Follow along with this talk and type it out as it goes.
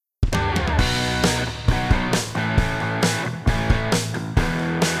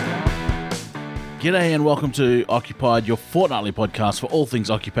G'day and welcome to Occupied, your fortnightly podcast for all things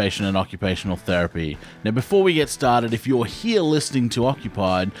occupation and occupational therapy. Now, before we get started, if you're here listening to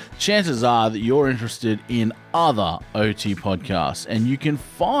Occupied, chances are that you're interested in other OT podcasts, and you can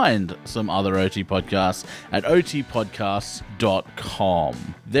find some other OT podcasts at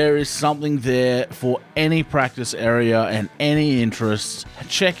otpodcasts.com. There is something there for any practice area and any interest.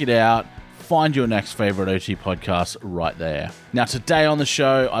 Check it out. Find your next favorite OT podcast right there. Now, today on the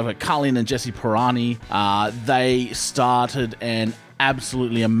show, I've got Colleen and Jesse Pirani. They started an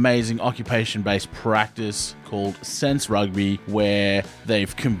absolutely amazing occupation-based practice called Sense Rugby, where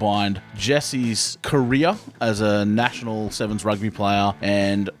they've combined Jesse's career as a national sevens rugby player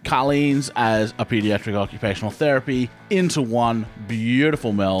and Colleen's as a pediatric occupational therapy into one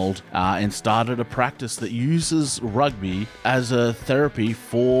beautiful meld, and started a practice that uses rugby as a therapy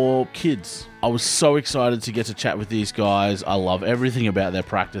for kids. I was so excited to get to chat with these guys. I love everything about their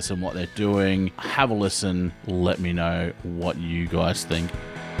practice and what they're doing. Have a listen. Let me know what you guys think.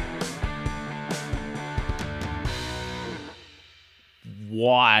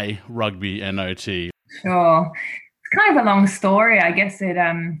 Why rugby and OT? Sure. It's kind of a long story. I guess it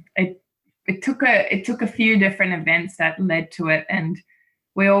took a few different events that led to it, and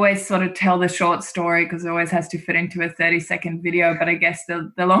we always sort of tell the short story because it always has to fit into a 30-second video. But I guess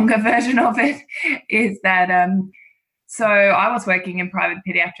the longer version of it is that so I was working in a private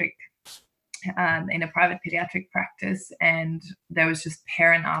pediatric practice, and there was just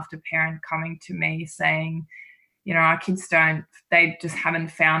parent after parent coming to me saying, you know, our kids they just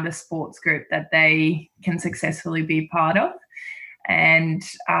haven't found a sports group that they can successfully be part of. And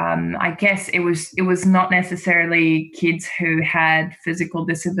I guess it was not necessarily kids who had physical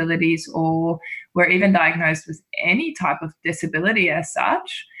disabilities or were even diagnosed with any type of disability as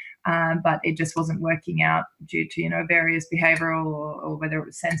such, but it just wasn't working out due to, you know, various behavioural or whether it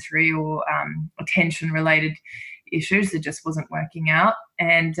was sensory or attention-related issues. It just wasn't working out.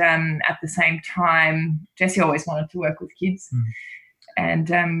 And at the same time, Jesse always wanted to work with kids. And,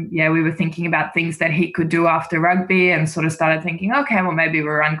 we were thinking about things that he could do after rugby and sort of started thinking, okay, well, maybe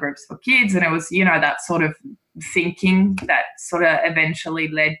we'll run groups for kids. And it was, you know, that sort of thinking that sort of eventually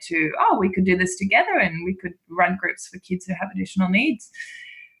led to, oh, we could do this together and we could run groups for kids who have additional needs.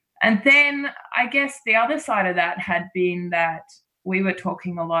 And then I guess the other side of that had been that we were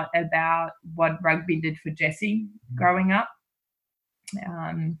talking a lot about what rugby did for Jesse growing up.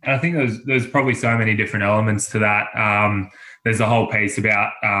 I think there's probably so many different elements to that. There's a whole piece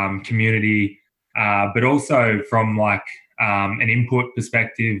about community, but also from like an input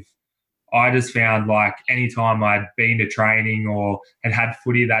perspective. I just found like anytime I'd been to training or had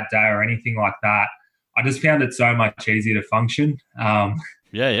footy that day or anything like that, I just found it so much easier to function.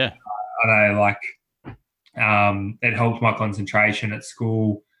 Yeah. I know, like it helped my concentration at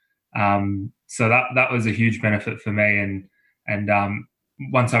school. So that was a huge benefit for me. And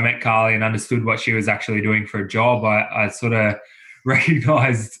once I met Carly and understood what she was actually doing for a job, I sort of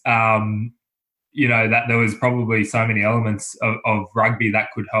recognised, you know, that there was probably so many elements of rugby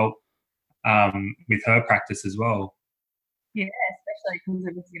that could help with her practice as well. Yeah, especially because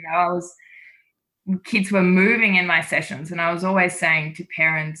it was, you know, kids were moving in my sessions, and I was always saying to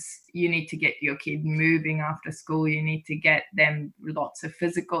parents, you need to get your kid moving after school. You need to get them lots of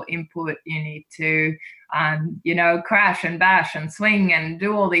physical input. You need to, you know, crash and bash and swing and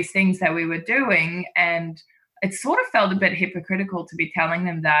do all these things that we were doing. And it sort of felt a bit hypocritical to be telling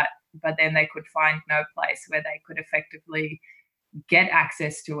them that, but then they could find no place where they could effectively get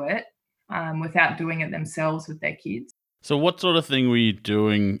access to it without doing it themselves with their kids. So what sort of thing were you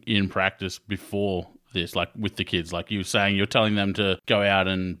doing in practice before this, like with the kids? Like you were saying, you're telling them to go out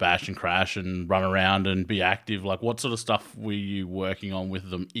and bash and crash and run around and be active. Like what sort of stuff were you working on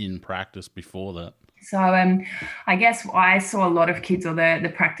with them in practice before that? So I guess I saw a lot of kids, or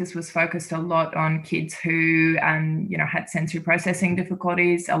the practice was focused a lot on kids who, you know, had sensory processing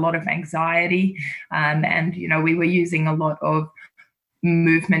difficulties, a lot of anxiety, and, you know, we were using a lot of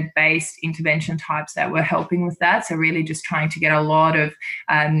movement-based intervention types that were helping with that. So really just trying to get a lot of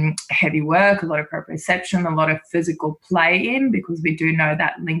heavy work, a lot of proprioception, a lot of physical play in, because we do know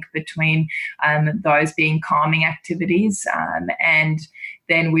that link between those being calming activities. And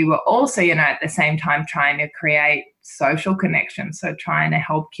then we were also, you know, at the same time trying to create social connections. So trying to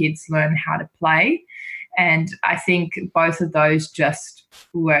help kids learn how to play. And I think both of those just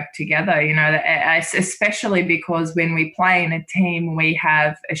work together, you know, especially because when we play in a team, we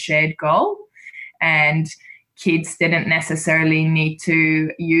have a shared goal, and kids didn't necessarily need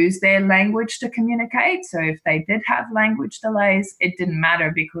to use their language to communicate. So if they did have language delays, it didn't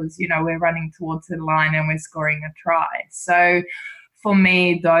matter because, you know, we're running towards the line and we're scoring a try. So for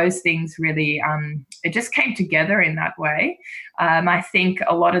me, those things really, it just came together in that way. I think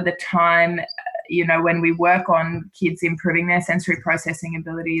a lot of the time, when we work on kids improving their sensory processing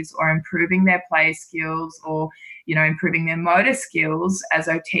abilities or improving their play skills or, improving their motor skills, as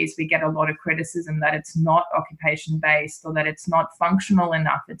OTs, we get a lot of criticism that it's not occupation-based or that it's not functional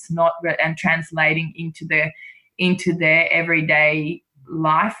enough. It's not and translating into their everyday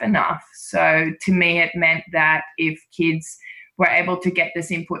life enough. So to me, it meant that if kids were able to get this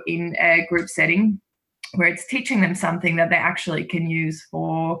input in a group setting where it's teaching them something that they actually can use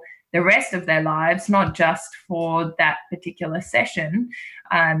for the rest of their lives, not just for that particular session,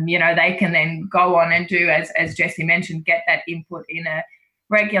 they can then go on and do, as Jessie mentioned, get that input in a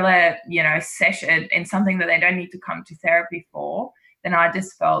regular, session in something that they don't need to come to therapy for, then I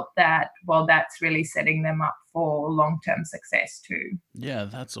just felt that, well, that's really setting them up for long-term success too. Yeah,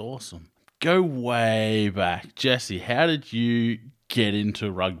 that's awesome. Go way back. Jessie, how did you get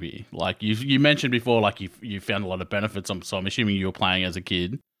into rugby? Like you mentioned before, like you found a lot of benefits, so I'm assuming you were playing as a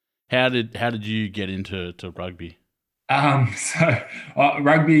kid. How did you get into rugby?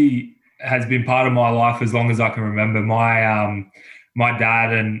 Rugby has been part of my life as long as I can remember. My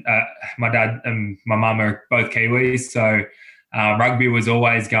dad and my mum are both Kiwis, so rugby was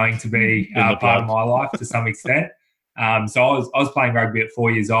always going to be part of my life to some extent. So I was playing rugby at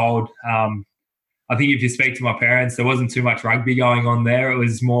 4 years old. I think if you speak to my parents, there wasn't too much rugby going on there. It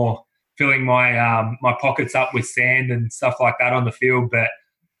was more filling my pockets up with sand and stuff like that on the field. But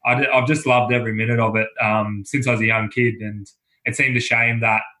I've just loved every minute of it since I was a young kid, and it seemed a shame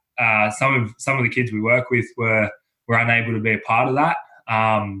that some of the kids we work with were unable to be a part of that.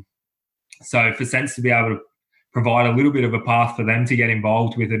 So for Sense to be able to provide a little bit of a path for them to get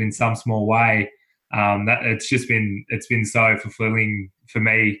involved with it in some small way, that it's been so fulfilling for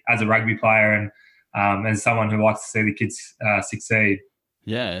me as a rugby player and as someone who likes to see the kids succeed.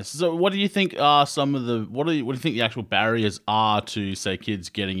 Yeah. So what do you think are what do you think the actual barriers are to, say, kids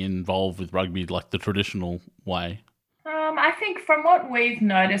getting involved with rugby like the traditional way? I think from what we've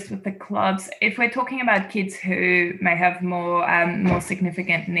noticed with the clubs, if we're talking about kids who may have more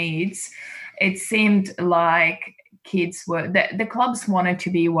significant needs, it seemed like kids the clubs wanted to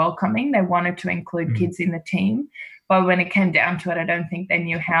be welcoming. They wanted to include kids in the team. But when it came down to it, I don't think they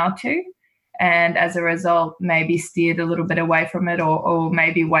knew how to. And as a result, maybe steered a little bit away from it or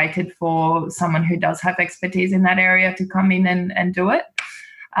maybe waited for someone who does have expertise in that area to come in and do it.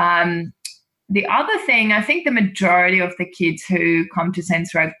 The other thing, I think the majority of the kids who come to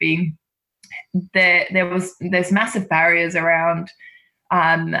Sense Rugby, there's massive barriers around,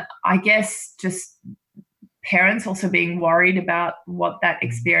 I guess, just parents also being worried about what that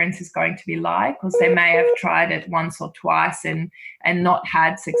experience is going to be like, because they may have tried it once or twice and not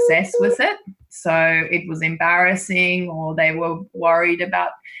had success with it. So it was embarrassing, or they were worried about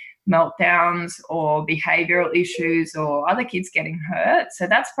meltdowns or behavioral issues or other kids getting hurt. So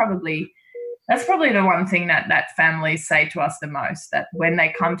that's probably the one thing that families say to us the most, that when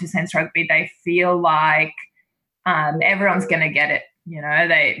they come to Sense Rugby, they feel like everyone's going to get it.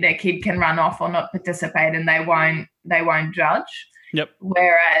 Their kid can run off or not participate and they won't judge. Yep.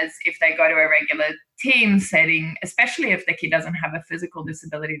 Whereas if they go to a regular team setting, especially if the kid doesn't have a physical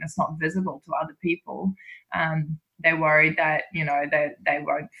disability and it's not visible to other people, they're worried that, they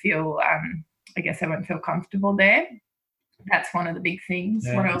won't feel, they won't feel comfortable there. That's one of the big things.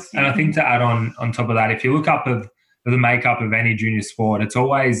 Yeah. What else? And I think to add on top of that, if you look up of the makeup of any junior sport, it's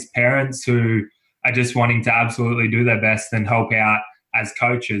always parents who are just wanting to absolutely do their best and help out as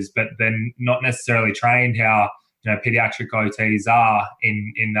coaches, but then not necessarily trained how pediatric OTs are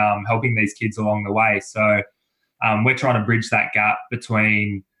in helping these kids along the way. So we're trying to bridge that gap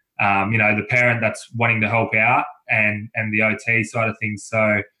between the parent that's wanting to help out and the OT side of things.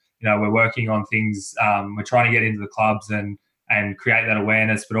 So we're working on things. We're trying to get into the clubs and create that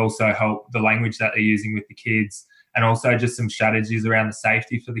awareness, but also help the language that they're using with the kids, and also just some strategies around the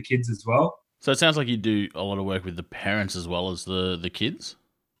safety for the kids as well. So it sounds like you do a lot of work with the parents as well as the kids.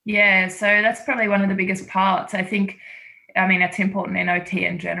 Yeah, so that's probably one of the biggest parts. I think, it's important in OT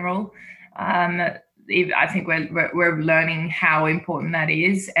in general. I think we're learning how important that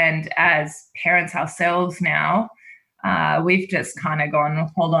is. And as parents ourselves now, we've just kind of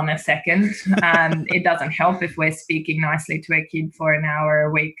gone, hold on a second. It doesn't help if we're speaking nicely to a kid for an hour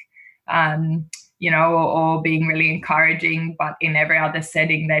a week, or being really encouraging, but in every other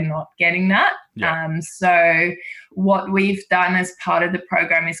setting, they're not getting that. Yeah. So what we've done as part of the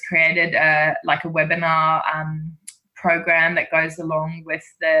program is created a webinar program that goes along with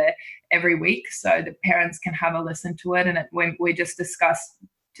every week, so the parents can have a listen to it. And we just discuss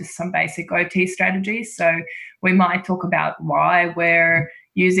just some basic OT strategies. So we might talk about why we're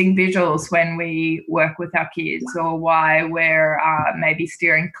using visuals when we work with our kids, or why we're maybe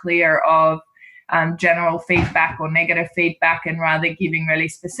steering clear of general feedback or negative feedback and rather giving really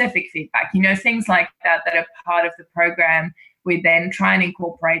specific feedback. Things like that are part of the program. We then try and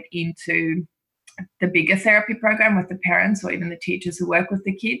incorporate into the bigger therapy program with the parents or even the teachers who work with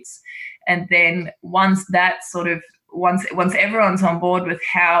the kids. And then once everyone's on board with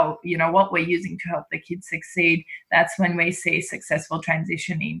how, what we're using to help the kids succeed, that's when we see successful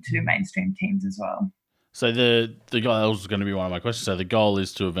transition into mainstream teams as well. So the goal, that was going to be one of my questions. So the goal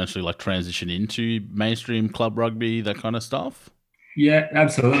is to eventually transition into mainstream club rugby, that kind of stuff? Yeah,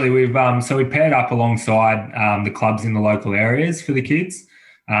 absolutely. We've we paired up alongside the clubs in the local areas for the kids.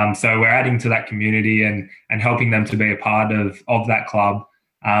 So we're adding to that community and helping them to be a part of that club.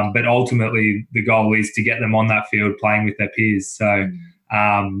 But ultimately, the goal is to get them on that field playing with their peers. So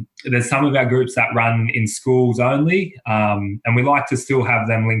there's some of our groups that run in schools only, and we like to still have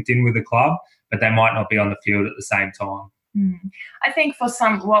them linked in with the club, but they might not be on the field at the same time. I think for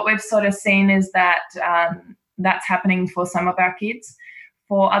some, what we've sort of seen is that that's happening for some of our kids.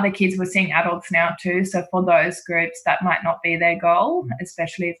 For other kids, we're seeing adults now too. So for those groups, that might not be their goal,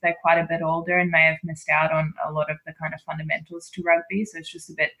 especially if they're quite a bit older and may have missed out on a lot of the kind of fundamentals to rugby. So it's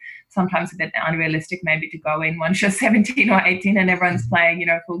just sometimes a bit unrealistic maybe to go in once you're 17 or 18 and everyone's playing,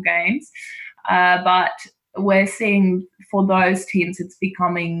 full games. But we're seeing for those teams, it's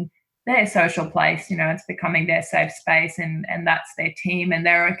becoming their social place, it's becoming their safe space, and that's their team and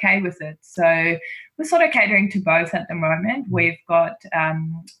they're okay with it. So we're sort of catering to both at the moment. We've got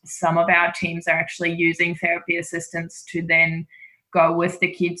some of our teams are actually using therapy assistants to then go with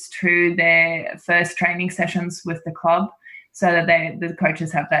the kids to their first training sessions with the club, so that the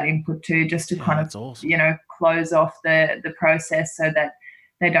coaches have that input too, just to kind of, awesome. Close off the process so that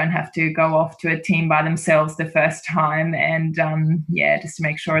they don't have to go off to a team by themselves the first time, and just to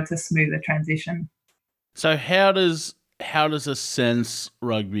make sure it's a smoother transition. So how does a sense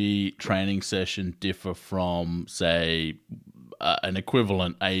rugby training session differ from, say, an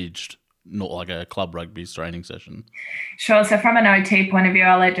equivalent aged, not like a club rugby training session? Sure. So from an OT point of view,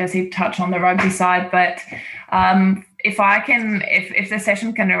 I'll let Jessie touch on the rugby side, but if the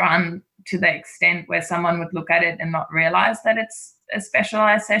session can run to the extent where someone would look at it and not realize that it's a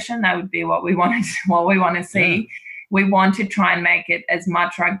specialized session, that would be what we want to see. Yeah. We want to try and make it as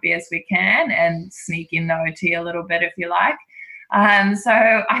much rugby as we can and sneak in the OT a little bit if you like. So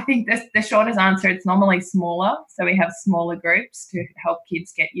I think the shortest answer, it's normally smaller. So we have smaller groups to help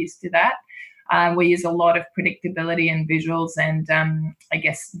kids get used to that. We use a lot of predictability and visuals, and I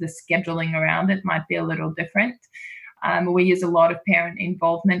guess the scheduling around it might be a little different. We use a lot of parent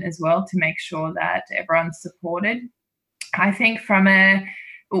involvement as well to make sure that everyone's supported. I think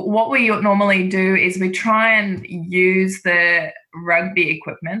what we normally do is we try and use the rugby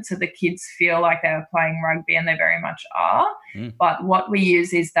equipment so the kids feel like they're playing rugby, and they very much are. But what we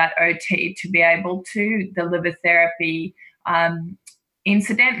use is that OT to be able to deliver therapy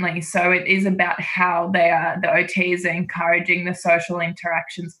incidentally. So it is about how the OTs are encouraging the social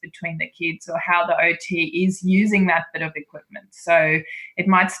interactions between the kids, or how the OT is using that bit of equipment. So it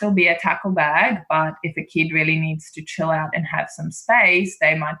might still be a tackle bag, but if a kid really needs to chill out and have some space,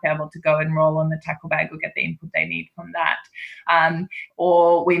 they might be able to go and roll on the tackle bag or get the input they need from that.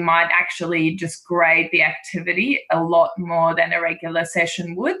 Or we might actually just grade the activity a lot more than a regular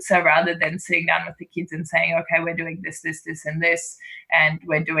session would. So rather than sitting down with the kids and saying, okay, we're doing this, this, this, and this, and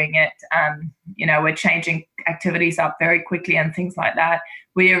we're doing it, we're changing activities up very quickly and things like that,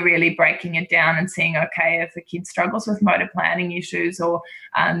 we are really breaking it down and seeing, okay, if the kid struggles with motor planning issues or,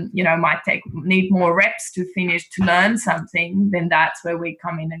 need more reps to learn something, then that's where we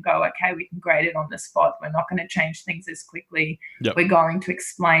come in and go, okay, we can grade it on the spot. We're not going to change things as quickly. Yep. We're going to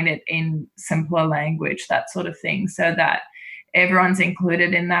explain it in simpler language, that sort of thing, so that everyone's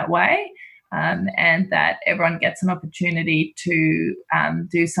included in that way. And that everyone gets an opportunity to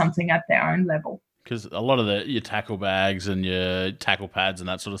do something at their own level. Because a lot of your tackle bags and your tackle pads and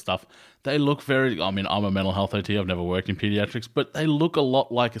that sort of stuff, they look I'm a mental health OT, I've never worked in pediatrics, but they look a lot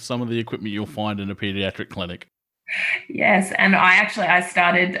like some of the equipment you'll find in a pediatric clinic. Yes, and I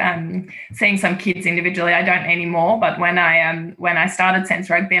started seeing some kids individually. I don't anymore, but when I started Sense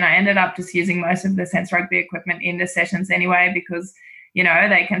Rugby, and I ended up just using most of the Sense Rugby equipment in the sessions anyway, because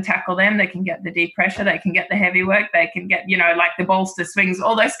they can tackle them, they can get the deep pressure, they can get the heavy work, they can get, like the bolster swings,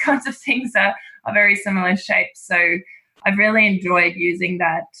 all those kinds of things are very similar shapes. So I've really enjoyed using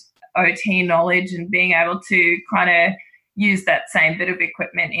that OT knowledge and being able to kind of use that same bit of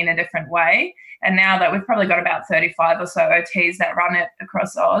equipment in a different way. And now that we've probably got about 35 or so OTs that run it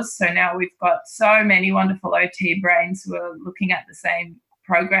across Oz. So now we've got so many wonderful OT brains who are looking at the same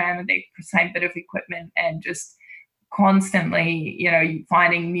program and the same bit of equipment and just constantly,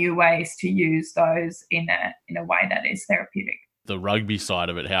 finding new ways to use those in a way that is therapeutic. The rugby side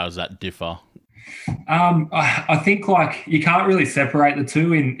of it, how does that differ? I think you can't really separate the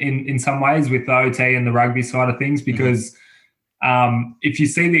two in some ways with the OT and the rugby side of things, because if you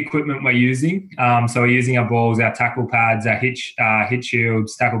see the equipment we're using, so we're using our balls, our tackle pads, our hit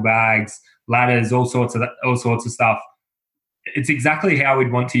shields, tackle bags, ladders, all sorts of stuff. It's exactly how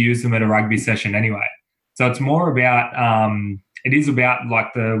we'd want to use them at a rugby session anyway. So it's more about it is about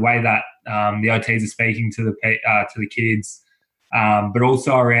like the way that the OTs are speaking to the kids, but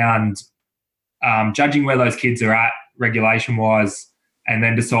also around judging where those kids are at regulation-wise, and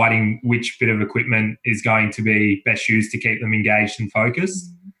then deciding which bit of equipment is going to be best used to keep them engaged and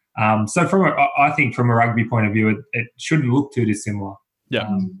focused. So I think from a rugby point of view, it shouldn't look too dissimilar,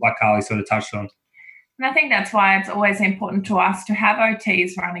 like Carly sort of touched on. And I think that's why it's always important to us to have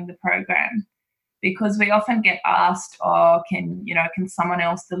OTs running the program, because we often get asked, can someone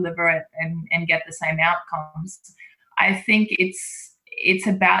else deliver it and get the same outcomes? I think it's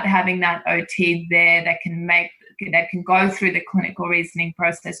about having that OT there that can go through the clinical reasoning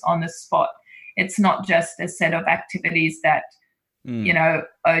process on the spot. It's not just a set of activities that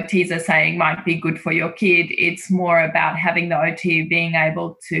OTs are saying might be good for your kid. It's more about having the OT being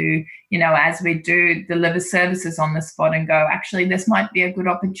able to, as we do, deliver services on the spot and go, actually, this might be a good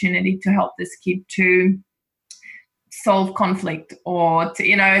opportunity to help this kid to solve conflict, or to,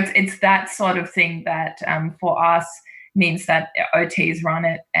 it's that sort of thing that for us means that OTs run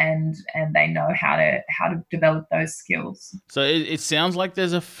it and they know how to develop those skills. So it sounds like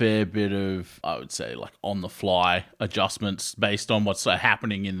there's a fair bit of, I would say, like on the fly adjustments based on what's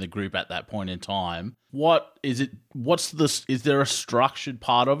happening in the group at that point in time. Is there a structured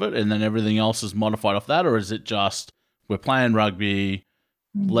part of it and then everything else is modified off that, or is it just we're playing rugby,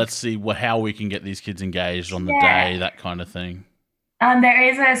 let's see how we can get these kids engaged on the day, that kind of thing?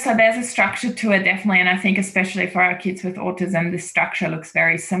 There's a structure to it, definitely, and I think especially for our kids with autism, the structure looks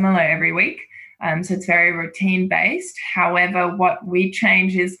very similar every week. So it's very routine based. However, what we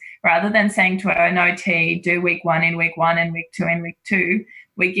change is, rather than saying to an OT, do week 1 in week 1 and week 2 in week 2,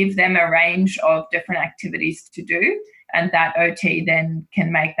 we give them a range of different activities to do, and that OT then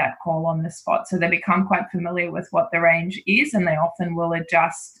can make that call on the spot. So they become quite familiar with what the range is, and they often will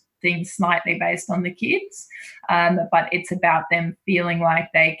adjust things slightly based on the kids, but it's about them feeling like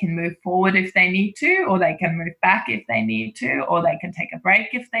they can move forward if they need to, or they can move back if they need to, or they can take a break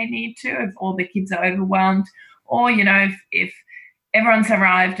if they need to, if all the kids are overwhelmed, or if everyone's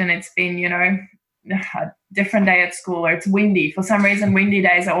arrived and it's been a different day at school, or it's windy. For some reason, windy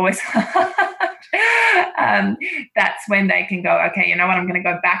days are always hard. That's when they can go, okay, you know what, I'm going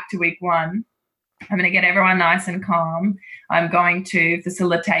to go back to week 1. I'm going to get everyone nice and calm. I'm going to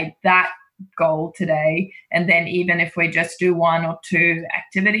facilitate that goal today. And then even if we just do 1 or 2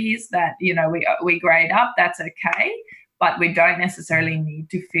 activities that, we grade up, that's okay. But we don't necessarily need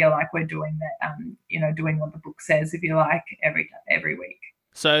to feel like we're doing that, doing what the book says, if you like, every week.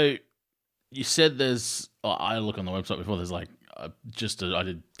 So you said I look on the website before, there's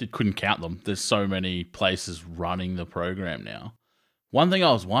couldn't count them. There's so many places running the program now. One thing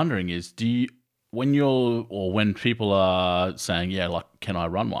I was wondering is, when people are saying, can I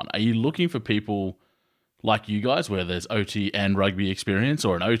run one? Are you looking for people like you guys where there's OT and rugby experience,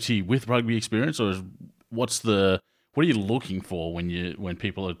 or an OT with rugby experience, or what are you looking for when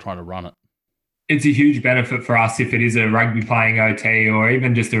people are trying to run it? It's a huge benefit for us if it is a rugby playing OT, or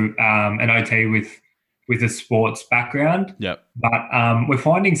even just an OT with a sports background. Yep. But we're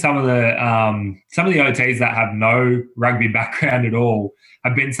finding some of the OTs that have no rugby background at all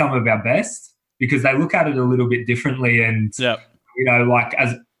have been some of our best, because they look at it a little bit differently. And, like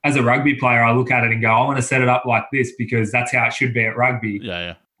as a rugby player, I look at it and go, I want to set it up like this because that's how it should be at rugby.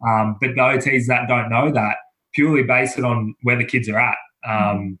 Yeah. But the OTs that don't know that purely base it on where the kids are at.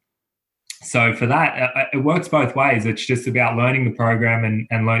 So for that, it works both ways. It's just about learning the program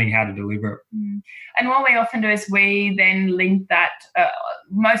and learning how to deliver it. And what we often do is we then link that.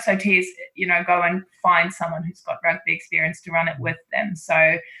 Most OTs, go and find someone who's got rugby experience to run it with them.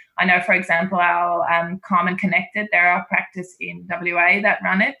 So I know, for example, our Calm and Connected, they're our practice in WA that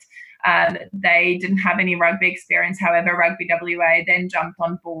run it. They didn't have any rugby experience. However, Rugby WA then jumped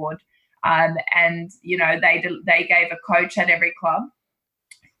on board, and they gave a coach at every club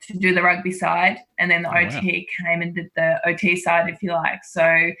to do the rugby side, and then the OT came and did the OT side, if you like.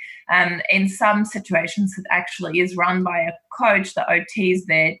 So in some situations, it actually is run by a coach. The OT is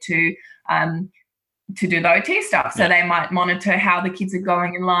there to to do the OT stuff. So they might monitor how the kids are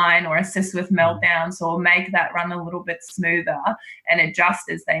going in line or assist with meltdowns or make that run a little bit smoother and adjust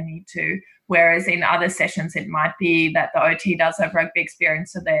as they need to. Whereas in other sessions, it might be that the OT does have rugby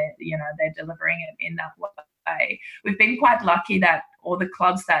experience, so they're delivering it in that way. We've been quite lucky that all the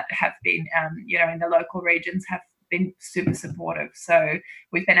clubs that have been, in the local regions have been super supportive. So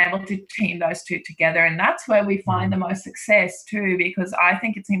we've been able to team those two together, and that's where we find the most success too, because I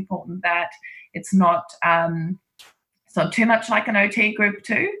think it's important that it's not too much like an OT group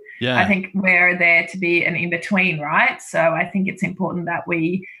too. Yeah. I think we're there to be an in-between, right? So I think it's important that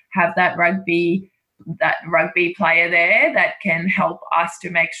we have that rugby player there that can help us to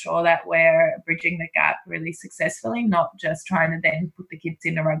make sure that we're bridging the gap really successfully, not just trying to then put the kids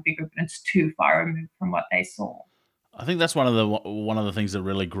in a rugby group and it's too far removed from what they saw. I think that's one of the things that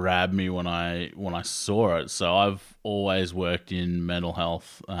really grabbed me when I saw it. So I've always worked in mental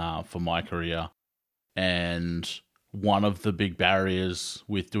health for my career, and one of the big barriers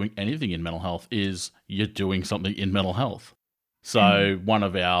with doing anything in mental health is you're doing something in mental health. So one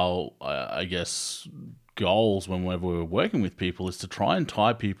of our, goals whenever we're working with people is to try and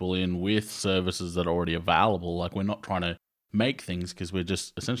tie people in with services that are already available. Like, we're not trying to make things, because we're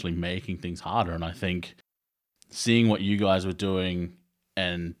just essentially making things harder. And I think seeing what you guys were doing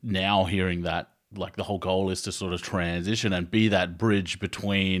and now hearing that, like, the whole goal is to sort of transition and be that bridge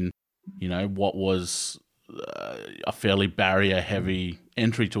between, what was a fairly barrier-heavy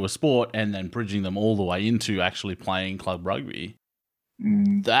entry to a sport and then bridging them all the way into actually playing club rugby.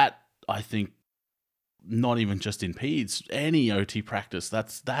 That, I think, not even just in peds, any OT practice,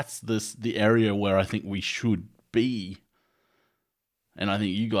 that's the area where I think we should be. And I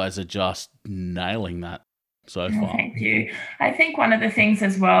think you guys are just nailing that so far. Thank you. I think one of the things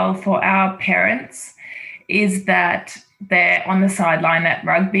as well for our parents is that they're on the sideline at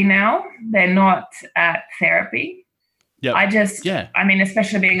rugby now. They're not at therapy. Yep.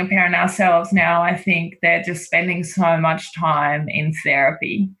 Especially being a parent ourselves now, I think they're just spending so much time in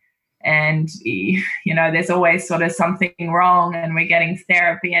therapy. And, there's always sort of something wrong and we're getting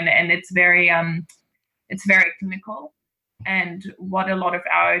therapy and it's very clinical. And what a lot of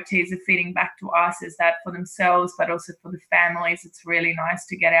our OTs are feeding back to us is that for themselves, but also for the families, it's really nice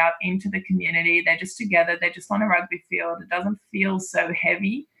to get out into the community. They're just together. They're just on a rugby field. It doesn't feel so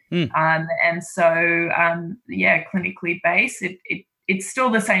heavy. Clinically based, it's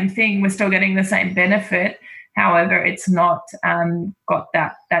still the same thing. We're still getting the same benefit. However, it's not got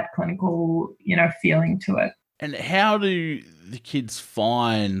that clinical, feeling to it. And how do the kids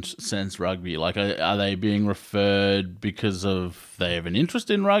find Sense Rugby? Like, are they being referred because they have an interest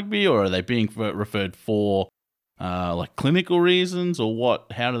in rugby, or are they being referred for clinical reasons, or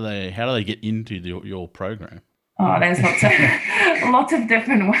what? How do they get into your program? Oh, there's lots of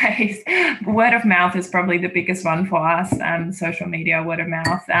different ways. Word of mouth is probably the biggest one for us. Social media, word of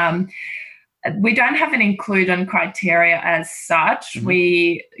mouth. We don't have an inclusion criteria as such.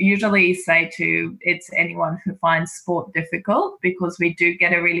 We usually say it's anyone who finds sport difficult, because we do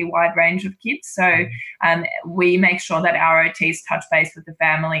get a really wide range of kids. So we make sure that our OTs touch base with the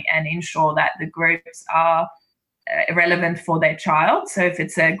family and ensure that the groups are relevant for their child. So if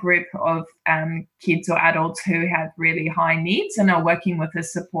it's a group of kids or adults who have really high needs and are working with a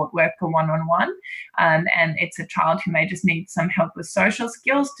support worker one-on-one, and it's a child who may just need some help with social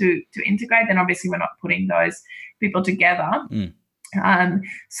skills to integrate, then obviously we're not putting those people together.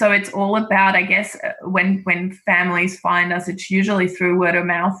 So it's all about, I guess, when families find us, it's usually through word of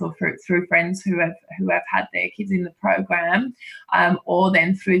mouth or through friends who have had their kids in the program, or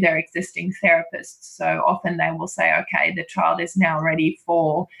then through their existing therapists. So often they will say, okay, the child is now ready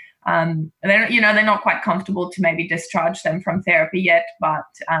for, they're not quite comfortable to maybe discharge them from therapy yet, but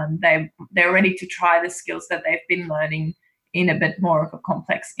they're ready to try the skills that they've been learning in a bit more of a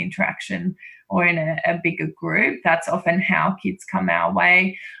complex interaction or in a bigger group. That's often how kids come our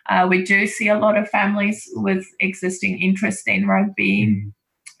way. We do see a lot of families with existing interest in rugby.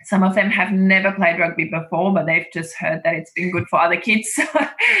 Some of them have never played rugby before, but they've just heard that it's been good for other kids. So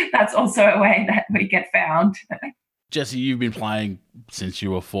that's also a way that we get found. Jesse, you've been playing since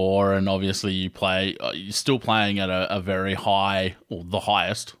you were 4, and obviously you're still playing at a very high, or the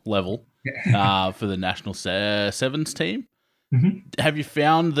highest level for the national sevens team. Have you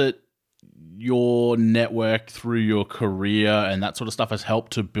found that your network through your career and that sort of stuff has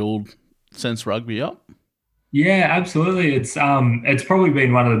helped to build Sense Rugby up? Yeah, absolutely. It's probably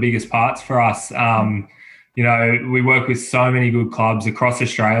been one of the biggest parts for us. We work with so many good clubs across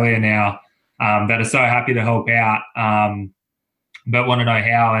Australia now that are so happy to help out, but want to know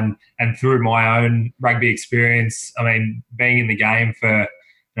how. And through my own rugby experience, I mean, being in the game for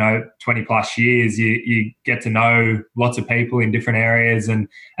 20 plus years, you get to know lots of people in different areas. And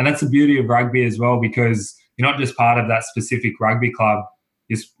that's the beauty of rugby as well, because you're not just part of that specific rugby club,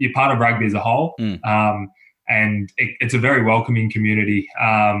 you're part of rugby as a whole. And it's a very welcoming community,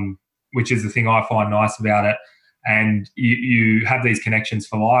 which is the thing I find nice about it. And you have these connections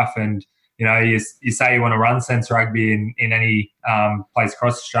for life. And, you say you want to run sense rugby in any place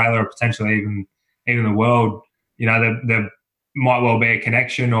across Australia or potentially even the world, there might well be a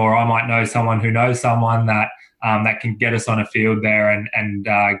connection, or I might know someone who knows someone that can get us on a field there and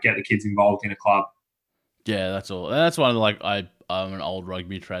get the kids involved in a club. Yeah, that's all. That's one of I'm an old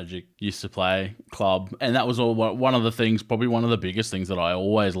rugby tragic, used to play club, and that was all one of the things, probably one of the biggest things that I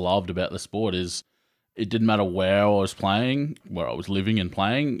always loved about the sport is it didn't matter where I was playing, where I was living and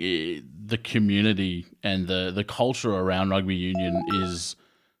playing, the community and the culture around rugby union is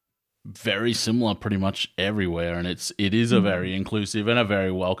very similar pretty much everywhere, and it is a very inclusive and a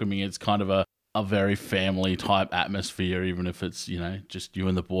very welcoming. It's kind of a very family type atmosphere, even if it's just you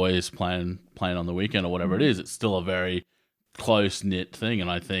and the boys playing on the weekend or whatever it is. It's still a very close knit thing, and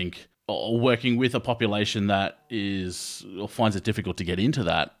I think working with a population that finds it difficult to get into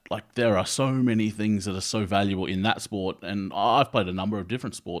that, like there are so many things that are so valuable in that sport, and I've played a number of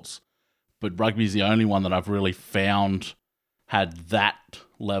different sports, but rugby is the only one that I've really found had that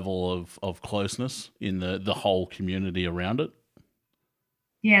level of closeness in the whole community around it.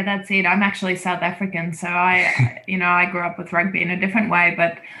 Yeah, that's it. I'm actually South African, so I grew up with rugby in a different way,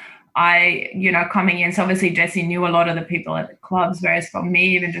 but coming in, so obviously Jesse knew a lot of the people at the clubs, whereas for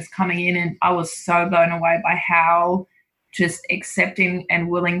me, even just coming in, and I was so blown away by how just accepting and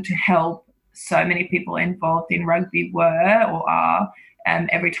willing to help so many people involved in rugby were or are,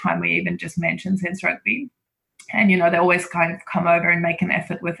 every time we even just mention sense rugby. And, they always kind of come over and make an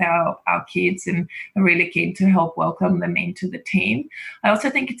effort with our kids and are really keen to help welcome them into the team. I also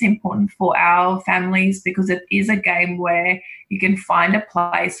think it's important for our families because it is a game where you can find a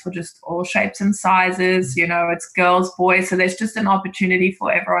place for just all shapes and sizes. It's girls, boys. So there's just an opportunity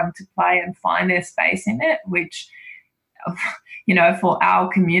for everyone to play and find their space in it, which, for our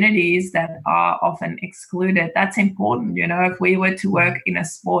communities that are often excluded, that's important. If we were to work in a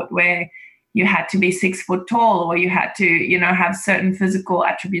sport where you had to be 6 foot tall or you had to, have certain physical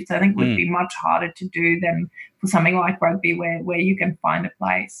attributes, I think would be much harder to do than for something like rugby where you can find a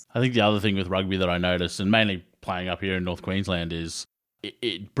place. I think the other thing with rugby that I noticed, and mainly playing up here in North Queensland, is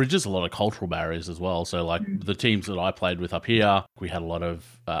it bridges a lot of cultural barriers as well. So like the teams that I played with up here, we had a lot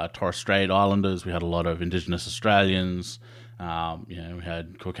of Torres Strait Islanders, we had a lot of Indigenous Australians, we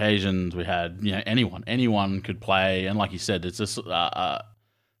had Caucasians, we had, anyone could play. And like you said, it's just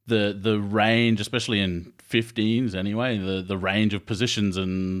the range, especially in 15s anyway, the range of positions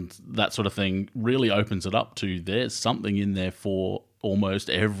and that sort of thing really opens it up to there's something in there for almost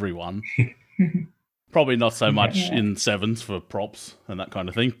everyone. Probably not so much in 7s for props and that kind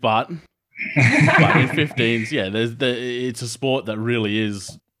of thing, but in 15s, it's a sport that really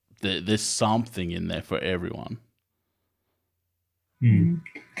is, there's something in there for everyone. And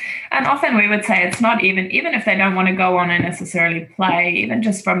often we would say it's not even if they don't want to go on and necessarily play, even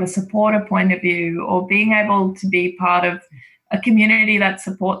just from a supporter point of view, or being able to be part of a community that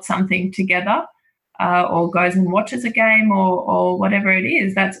supports something together, or goes and watches a game or whatever it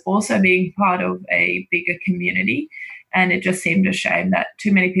is, that's also being part of a bigger community. And it just seemed a shame that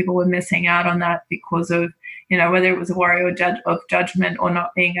too many people were missing out on that because of, whether it was a worry of judgment or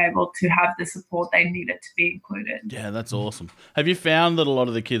not being able to have the support they needed to be included. Yeah, that's awesome. Have you found that a lot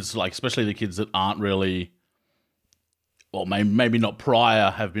of the kids, like especially the kids that aren't really, or maybe not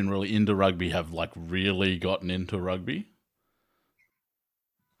prior, have been really into rugby, have like really gotten into rugby?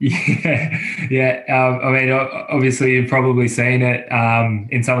 Yeah. I mean, obviously you've probably seen it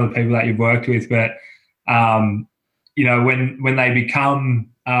in some of the people that you've worked with, but when they become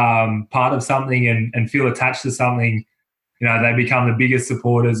part of something and feel attached to something, they become the biggest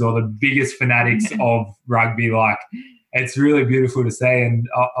supporters or the biggest fanatics of rugby. Like, it's really beautiful to see. And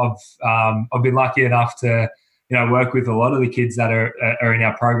I've been lucky enough to, work with a lot of the kids that are in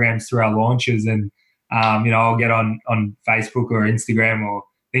our programs through our launches. And, I'll get on Facebook or Instagram or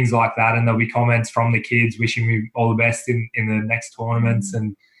things like that, and there'll be comments from the kids wishing me all the best in the next tournaments.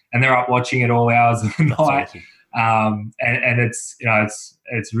 And they're up watching at all hours of the night. Awesome. And it's,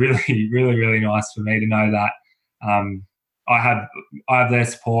 it's really, really, really nice for me to know that I have their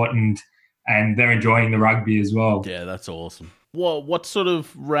support and they're enjoying the rugby as well. Yeah, that's awesome. What sort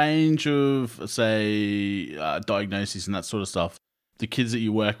of range of, say, diagnoses and that sort of stuff, the kids that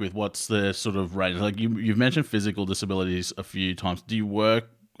you work with, what's their sort of range? Like you've mentioned physical disabilities a few times.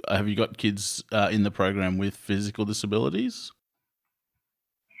 Have you got kids in the program with physical disabilities?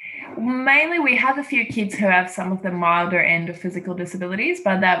 Mainly, we have a few kids who have some of the milder end of physical disabilities,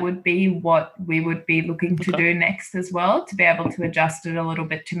 but that would be what we would be looking to do next as well, to be able to adjust it a little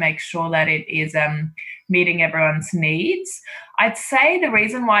bit to make sure that it is meeting everyone's needs. I'd say the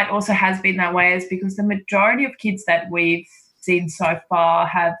reason why it also has been that way is because the majority of kids that we've seen so far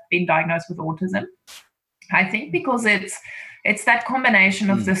have been diagnosed with autism. I think because it's that combination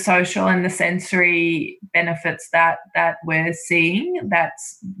of the social and the sensory benefits that we're seeing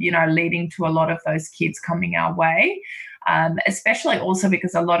that's, leading to a lot of those kids coming our way, especially also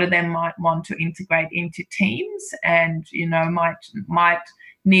because a lot of them might want to integrate into teams and, might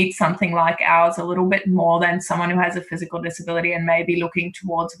need something like ours a little bit more than someone who has a physical disability and maybe looking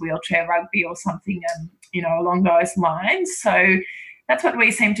towards wheelchair rugby or something, along those lines. So that's what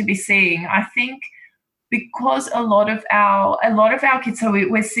we seem to be seeing. I think because a lot of our kids, so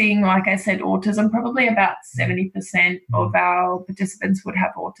we're seeing, like I said, autism, probably about 70% of our participants would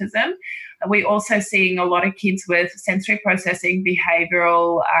have autism. We're also seeing a lot of kids with sensory processing,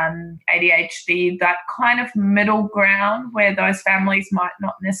 behavioural, ADHD, that kind of middle ground where those families might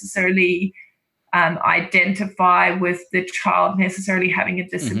not necessarily identify with the child necessarily having a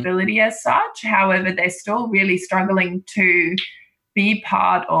disability as such. However, they're still really struggling to be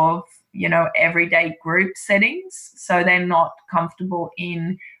part of everyday group settings, so they're not comfortable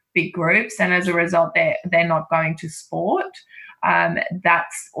in big groups, and as a result they're not going to sport.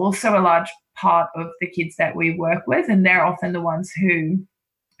 That's also a large part of the kids that we work with, and they're often the ones who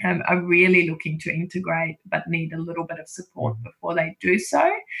are really looking to integrate but need a little bit of support before they do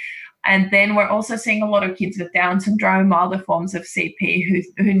so. And then we're also seeing a lot of kids with Down syndrome, milder forms of CP,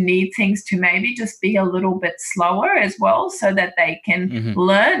 who need things to maybe just be a little bit slower as well, so that they can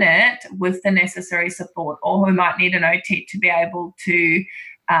learn it with the necessary support, or who might need an OT to be able to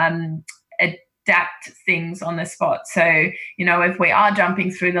adapt things on the spot. So, if we are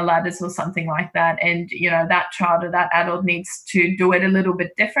jumping through the ladders or something like that, and, that child or that adult needs to do it a little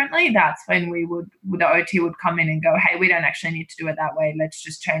bit differently, that's when the OT would come in and go, hey, we don't actually need to do it that way. Let's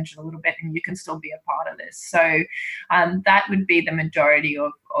just change it a little bit and you can still be a part of this. So that would be the majority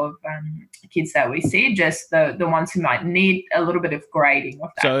of kids that we see, just the ones who might need a little bit of grading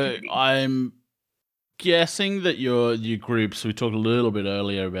of that. So activity. I'm guessing that your groups, we talked a little bit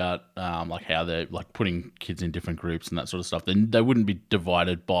earlier about like how they're like putting kids in different groups and that sort of stuff. Then they wouldn't be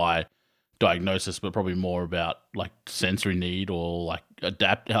divided by diagnosis, but probably more about like sensory need or like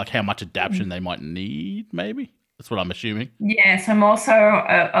how much adaptation they might need. Maybe that's what I'm assuming. Yes, I'm also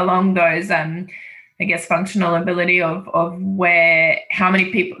along those I guess functional ability of where how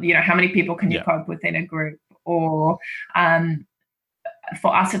many people can you cope within a group, or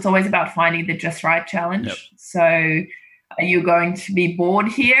for us, it's always about finding the just right challenge. Yep. So are you going to be bored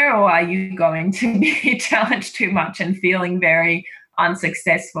here, or are you going to be challenged too much and feeling very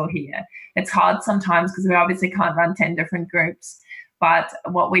unsuccessful here? It's hard sometimes because we obviously can't run 10 different groups. But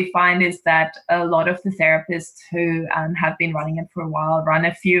what we find is that a lot of the therapists who have been running it for a while run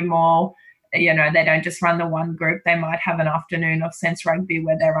a few more. They don't just run the one group. They might have an afternoon of sense rugby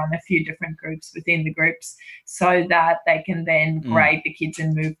where they run a few different groups within the groups, so that they can then grade the kids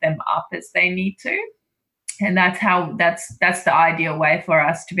and move them up as they need to. And that's the ideal way for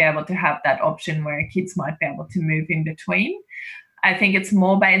us to be able to have that option where kids might be able to move in between. I think it's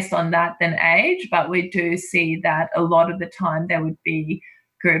more based on that than age, but we do see that a lot of the time there would be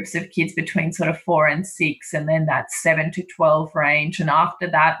groups of kids between sort of 4 and 6, and then that 7 to 12 range. And after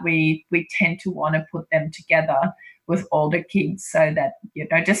that, we tend to want to put them together with older kids, so that,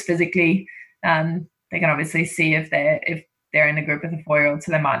 just physically, they can obviously see if they're in a group with a 4-year-old,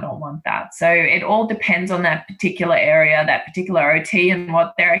 so they might not want that. So it all depends on that particular area, that particular OT, and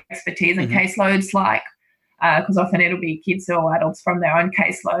what their expertise and caseloads like, because often it'll be kids or adults from their own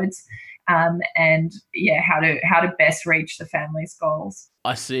caseloads. And how to best reach the family's goals.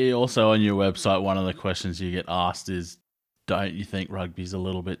 I see also on your website, one of the questions you get asked is, don't you think rugby's a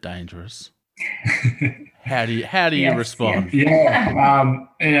little bit dangerous? How do you respond? Yeah.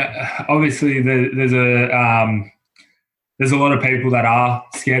 Obviously there's a lot of people that are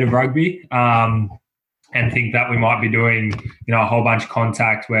scared of rugby and think that we might be doing, a whole bunch of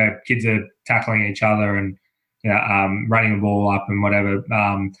contact where kids are tackling each other and running the ball up and whatever.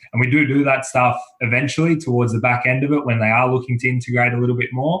 And we do that stuff eventually towards the back end of it when they are looking to integrate a little bit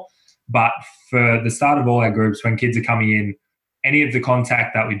more. But for the start of all our groups, when kids are coming in, any of the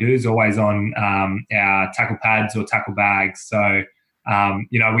contact that we do is always on our tackle pads or tackle bags. So,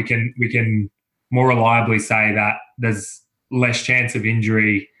 we can more reliably say that there's less chance of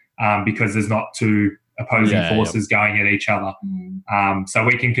injury because there's not two opposing forces going at each other. So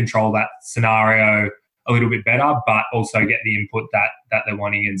we can control that scenario a little bit better, but also get the input that they're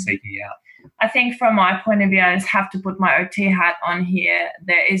wanting and seeking out. I think from my point of view, I just have to put my OT hat on here.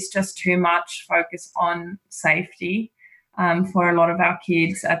 There is just too much focus on safety for a lot of our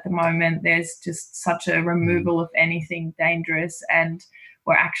kids at the moment. There's just such a removal of anything dangerous, and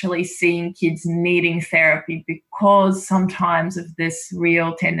we're actually seeing kids needing therapy because sometimes of this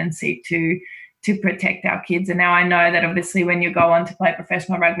real tendency to protect our kids. And now I know that obviously when you go on to play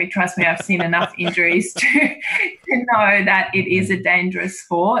professional rugby, trust me, I've seen enough injuries to know that it is a dangerous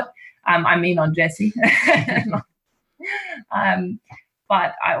sport. I mean on Jessie.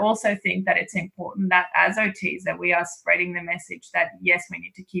 But I also think that it's important that as OTs that we are spreading the message that, yes, we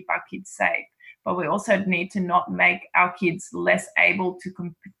need to keep our kids safe, but we also need to not make our kids less able to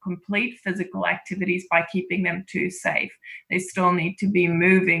complete physical activities by keeping them too safe. They still need to be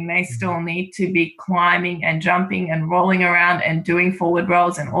moving. They still need to be climbing and jumping and rolling around and doing forward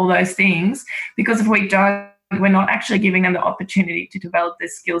rolls and all those things, because if we don't, we're not actually giving them the opportunity to develop the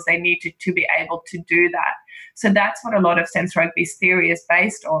skills they need to be able to do that. So that's what a lot of sense rugby's theory is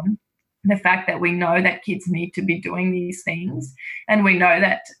based on, the fact that we know that kids need to be doing these things, and we know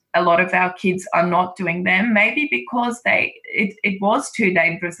that a lot of our kids are not doing them, maybe because it was too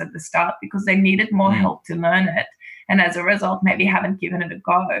dangerous at the start because they needed more help to learn it, and as a result maybe haven't given it a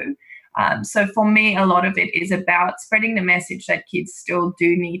go. So for me, a lot of it is about spreading the message that kids still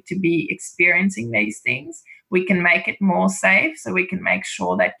do need to be experiencing these things. We can make it more safe, so we can make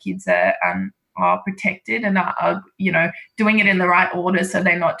sure that kids are protected and are doing it in the right order, so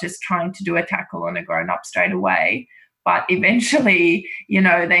they're not just trying to do a tackle on a grown-up straight away. But eventually,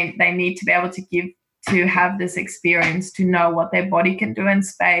 they need to be able to have this experience, to know what their body can do in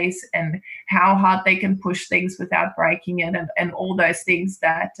space and how hard they can push things without breaking it, and all those things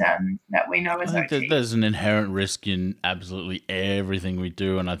that we know as OT. There's an inherent risk in absolutely everything we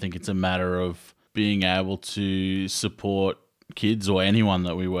do, and I think it's a matter of being able to support kids or anyone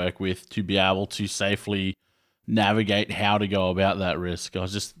that we work with to be able to safely navigate how to go about that risk. I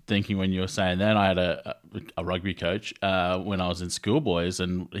was just thinking when you were saying that, I had a rugby coach when I was in schoolboys,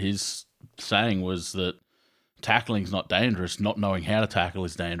 and his saying was that tackling's not dangerous, not knowing how to tackle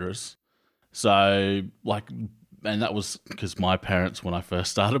is dangerous. So and that was because my parents, when I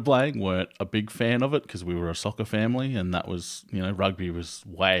first started playing, weren't a big fan of it because we were a soccer family, and that was, rugby was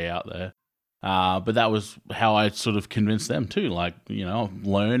way out there. But that was how I sort of convinced them too. I'm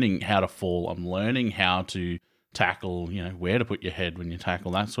learning how to fall. I'm learning how to tackle, where to put your head when you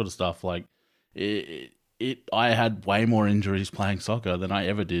tackle, that sort of stuff. I had way more injuries playing soccer than I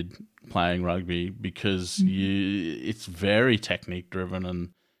ever did playing rugby because it's very technique driven, and,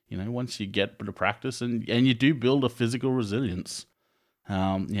 once you get to practice and you do build a physical resilience,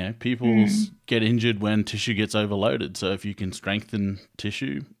 people get injured when tissue gets overloaded. So if you can strengthen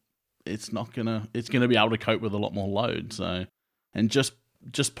tissue, it's gonna be able to cope with a lot more load. So, and just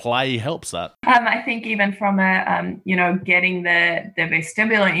play helps that. I think even from getting the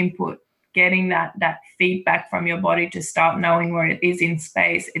vestibular input, getting that feedback from your body to start knowing where it is in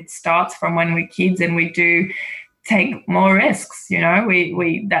space, it starts from when we're kids and we do take more risks.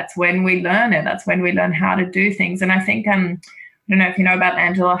 We that's when we learn it. That's when we learn how to do things. And I think I don't know if you know about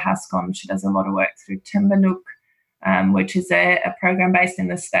Angela Hascom. She does a lot of work through Timbernook, which is a program based in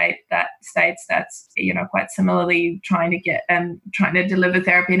the states that's quite similarly trying to deliver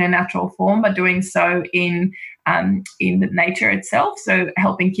therapy in a natural form, but doing so in nature itself. So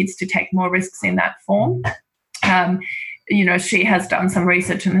helping kids to take more risks in that form. She has done some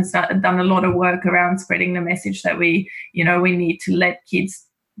research and has done a lot of work around spreading the message that we need to let kids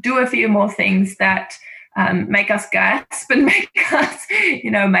do a few more things that make us gasp and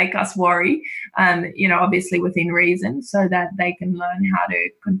make us worry, obviously within reason, so that they can learn how to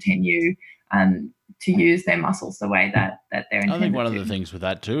continue to use their muscles the way that they're intended to. I think one of the things with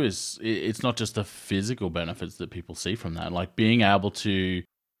that too is it's not just the physical benefits that people see from that, like being able to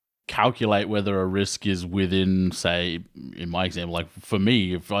calculate whether a risk is within, say, in my example, like for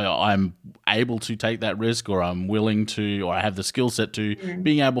me, if I'm able to take that risk, or I'm willing to, or I have the skill set to,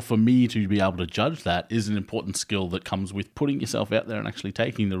 being able for me to be able to judge that is an important skill that comes with putting yourself out there and actually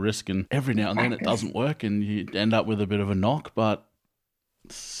taking the risk. And every now and then it doesn't work and you end up with a bit of a knock, but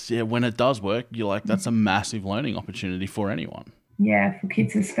when it does work, you're like, that's a massive learning opportunity for anyone. Yeah, for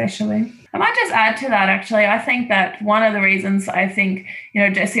kids especially. I might just add to that, actually. I think that one of the reasons I think,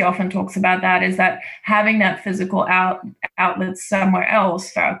 Jessie often talks about that is that having that physical outlet somewhere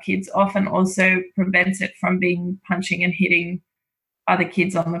else for our kids often also prevents it from being punching and hitting other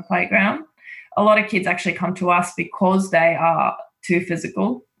kids on the playground. A lot of kids actually come to us because they are too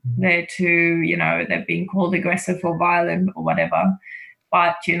physical. They're too, they're being called aggressive or violent or whatever.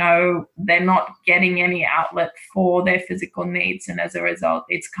 but, you know, they're not getting any outlet for their physical needs. And as a result,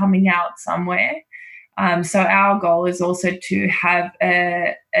 it's coming out somewhere. So our goal is also to have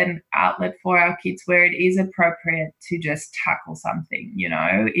an outlet for our kids where it is appropriate to just tackle something, you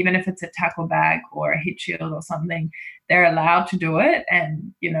know, even if it's a tackle bag or a hit shield or something, they're allowed to do it.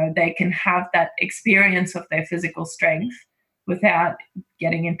 And, you know, they can have that experience of their physical strength without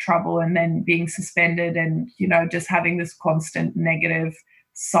getting in trouble and then being suspended and, you know, just having this constant negative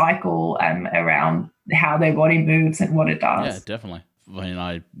cycle around how their body moves and what it does. Yeah, definitely. I mean,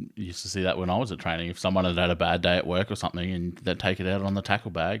 I used to see that when I was at training. If someone had a bad day at work or something and they'd take it out on the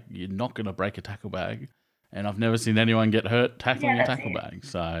tackle bag, you're not going to break a tackle bag. And I've never seen anyone get hurt tackling a tackle bag.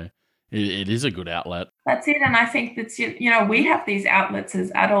 So it is a good outlet. That's it. And I think that's, you know, we have these outlets as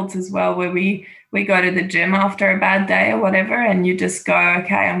adults as well, where we go to the gym after a bad day or whatever, and you just go,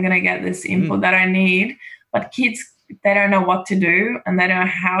 okay, I'm going to get this input that I need. But kids, they don't know what to do and they don't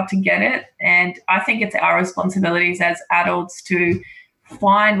know how to get it. And I think it's our responsibilities as adults to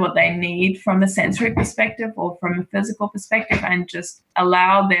find what they need from a sensory perspective or from a physical perspective and just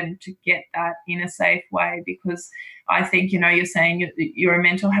allow them to get that in a safe way. Because I think, you know, you're saying you're a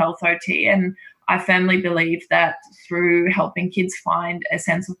mental health OT, and I firmly believe that through helping kids find a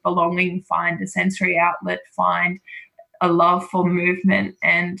sense of belonging, find a sensory outlet, find a love for movement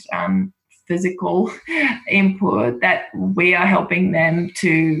and physical input, that we are helping them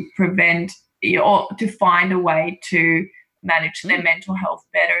to prevent or to find a way to manage their mental health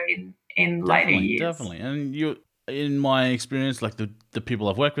better in later years. Definitely. And you, in my experience, like the people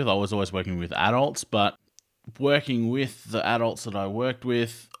I've worked with, I was always working with adults, but working with the adults that I worked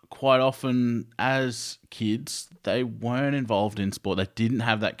with, quite often as kids, they weren't involved in sport. They didn't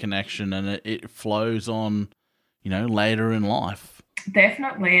have that connection, and it flows on, you know, later in life.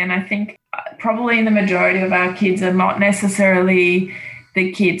 Definitely. And I think probably the majority of our kids are not necessarily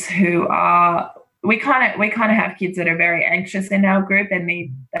the kids who are, we kind of have kids that are very anxious in our group and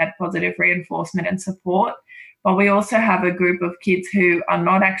need that positive reinforcement and support. But we also have a group of kids who are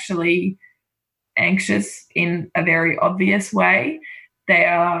not actually anxious in a very obvious way. They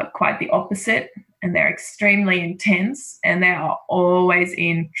are quite the opposite, and they're extremely intense, and they are always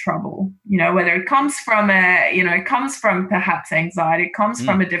in trouble. You know, whether it comes from perhaps anxiety, it comes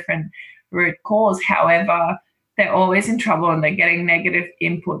from a different root cause. However, they're always in trouble and they're getting negative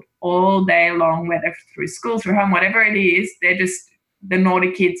input all day long, whether through school, through home, whatever it is. They're just the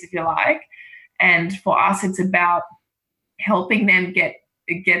naughty kids, if you like. And for us, it's about helping them get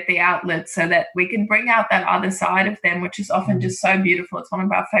the outlet so that we can bring out that other side of them, which is often just so beautiful. It's one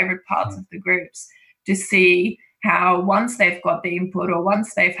of our favorite parts of the groups, to see how once they've got the input or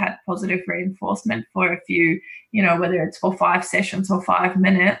once they've had positive reinforcement for a few, you know, whether it's for 5 sessions or 5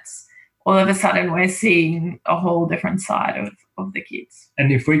 minutes, all of a sudden we're seeing a whole different side of the kids.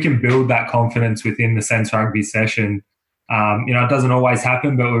 And if we can build that confidence within the Sense Rugby session, you know, it doesn't always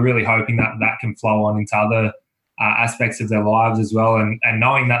happen, but we're really hoping that that can flow on into other aspects of their lives as well. And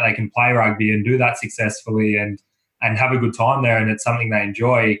knowing that they can play rugby and do that successfully and have a good time there, and it's something they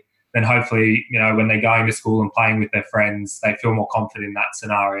enjoy, then hopefully, you know, when they're going to school and playing with their friends, they feel more confident in that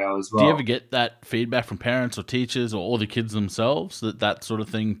scenario as well. Do you ever get that feedback from parents or teachers or all the kids themselves that sort of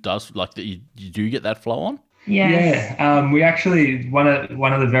thing does, like that you do get that flow on? Yeah. We actually, one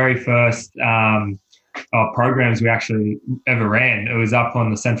of the very first programs we actually ever ran, it was up on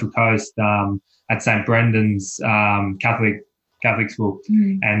the Central Coast at St. Brendan's Catholic school.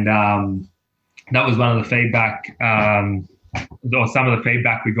 And that was one of the feedback or some of the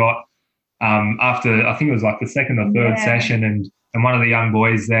feedback we got after, I think it was like the second or third session, and one of the young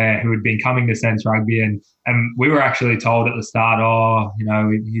boys there who had been coming to Sense Rugby, and we were actually told at the start, you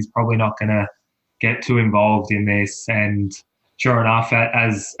know, he's probably not going to get too involved in this. And sure enough,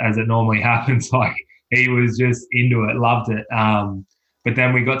 as it normally happens, like he was just into it, loved it. But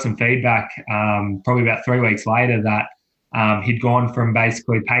then we got some feedback probably about 3 weeks later that he'd gone from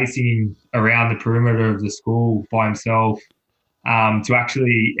basically pacing around the perimeter of the school by himself to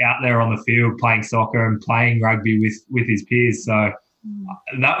actually out there on the field playing soccer and playing rugby with his peers. So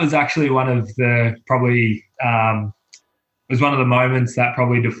that was actually one of the probably was one of the moments that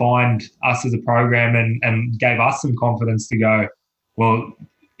probably defined us as a program and gave us some confidence to go, well,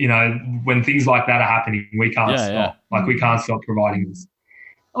 you know, when things like that are happening, we can't stop. Like we can't stop providing this.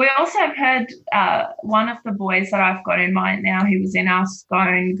 We also have heard one of the boys that I've got in mind now, he was in our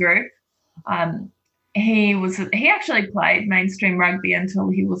Scone group. He actually played mainstream rugby until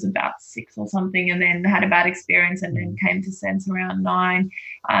he was about 6 or something, and then had a bad experience and then came to Sense around 9.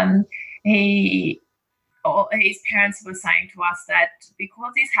 He his parents were saying to us that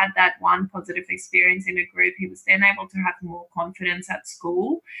because he's had that one positive experience in a group, he was then able to have more confidence at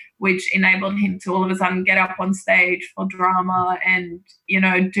school, which enabled him to all of a sudden get up on stage for drama and,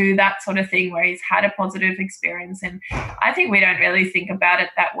 do that sort of thing where he's had a positive experience. And I think we don't really think about it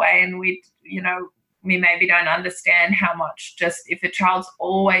that way. And we maybe don't understand how much just if a child's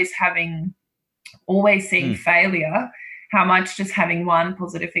always seeing failure, how much just having one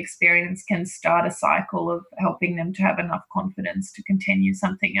positive experience can start a cycle of helping them to have enough confidence to continue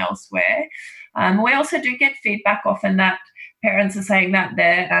something elsewhere. We also do get feedback often that parents are saying that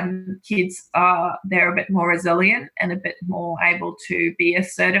their kids they're a bit more resilient and a bit more able to be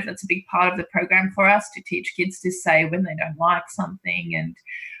assertive. That's a big part of the program for us, to teach kids to say when they don't like something. And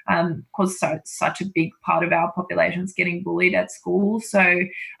because such a big part of our population is getting bullied at school. So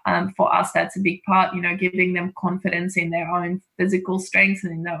for us, that's a big part, giving them confidence in their own physical strengths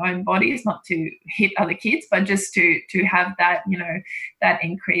and in their own bodies, not to hit other kids, but just to have that, that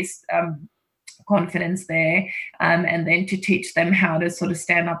increased confidence there, and then to teach them how to sort of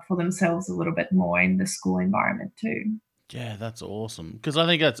stand up for themselves a little bit more in the school environment too. Yeah, that's awesome. Because I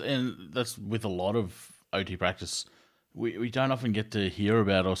think that's with a lot of OT practice, we don't often get to hear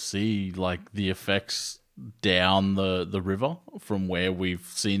about or see like the effects down the river from where we've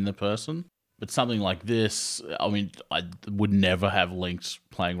seen the person. But something like this, I mean, I would never have linked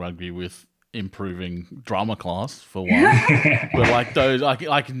playing rugby with improving drama class for one. But like those,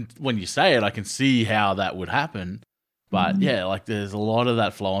 I can when you say it, I can see how that would happen. But yeah, like there's a lot of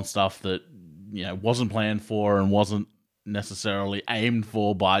that flow and stuff that wasn't planned for and wasn't necessarily aimed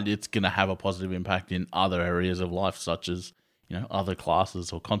for, but it's going to have a positive impact in other areas of life, such as other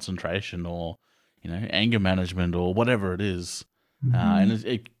classes or concentration or anger management or whatever it is. And it's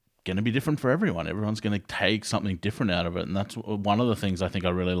going to be different for everyone. Everyone's going to take something different out of it, and that's one of the things I think I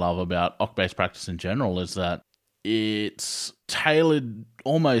really love about OC-based practice in general, is that it's tailored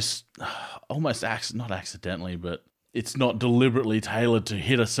almost not accidentally, but it's not deliberately tailored to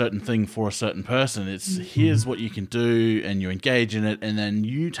hit a certain thing for a certain person. It's here's what you can do, and you engage in it, and then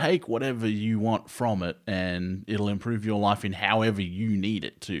you take whatever you want from it, and it'll improve your life in however you need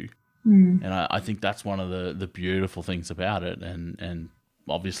it to. And I think that's one of the beautiful things about it, and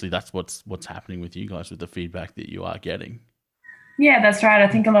obviously that's what's happening with you guys with the feedback that you are getting. Yeah, that's right. I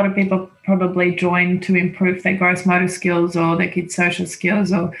think a lot of people probably join to improve their gross motor skills or their kids' social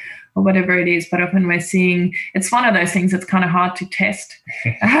skills or whatever it is. But often we're seeing it's one of those things that's kind of hard to test.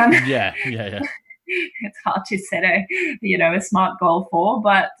 Yeah. It's hard to set a smart goal for,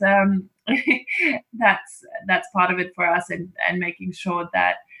 but that's part of it for us, and making sure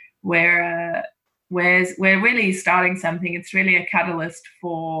that we're really starting something. It's really a catalyst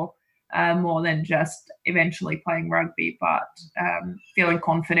for more than just eventually playing rugby, but feeling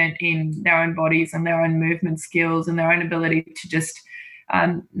confident in their own bodies and their own movement skills and their own ability to just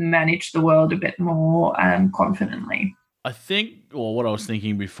manage the world a bit more confidently. I think, or what I was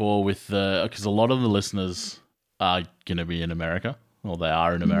thinking before with because a lot of the listeners are going to be in America, or they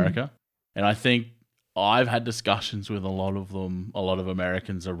are in America. And I think I've had discussions with a lot of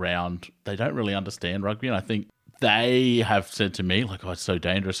Americans around, they don't really understand rugby. And I think they have said to me, like, oh, it's so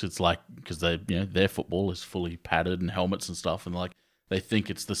dangerous. It's like, because their football is fully padded and helmets and stuff. And like, they think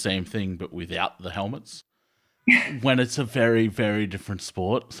it's the same thing, but without the helmets. When it's a very, very different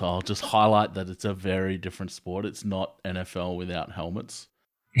sport. So I'll just highlight that it's a very different sport. It's not NFL without helmets.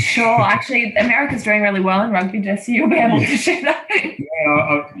 Sure. Actually, America's doing really well in rugby, Jesse. You'll be able to share that.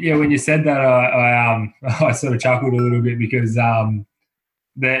 Yeah, when you said that, I sort of chuckled a little bit because the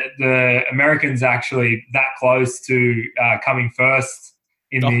Americans actually that close to coming first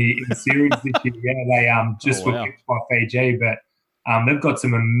in the series this year. Yeah, they just were picked by Fiji, but they've got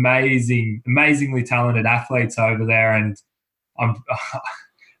some amazingly talented athletes over there, and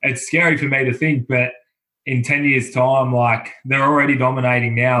it's scary for me to think, but in 10 years' time, like they're already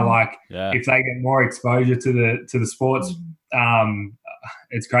dominating now. Like if they get more exposure to the sports,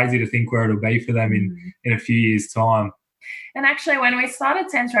 it's crazy to think where it'll be for them in a few years' time. And actually, when we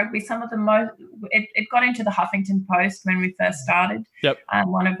started Sense Rugby, some of the it got into the Huffington Post when we first started. Yep.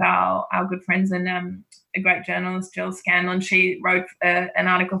 One of our good friends and a great journalist, Jill Scanlon, she wrote an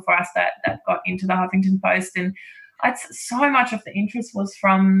article for us that got into the Huffington Post, and so much of the interest was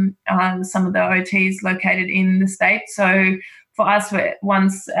from some of the OTs located in the States. So for us,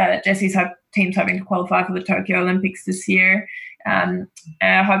 once Jesse's team's hoping to qualify for the Tokyo Olympics this year,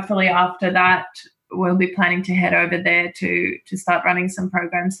 hopefully after that, we'll be planning to head over there to start running some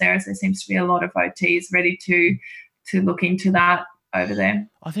programs there, as there seems to be a lot of OTs ready to look into that over there.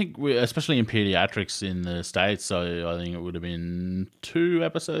 I think, especially in pediatrics in the States, so I think it would have been 2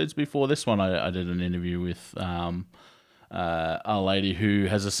 episodes before this one, I did an interview with a lady who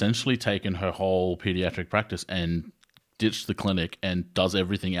has essentially taken her whole pediatric practice and ditched the clinic and does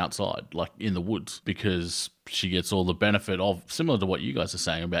everything outside, like in the woods, because she gets all the benefit of, similar to what you guys are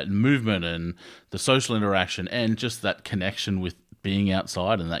saying about movement and the social interaction and just that connection with being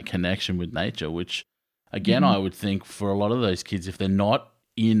outside and that connection with nature, which again, I would think for a lot of those kids, if they're not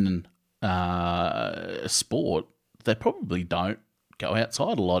in sport, they probably don't go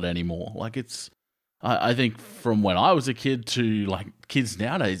outside a lot anymore. Like I think from when I was a kid to like kids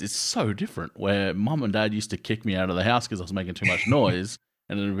nowadays, it's so different, where mum and dad used to kick me out of the house because I was making too much noise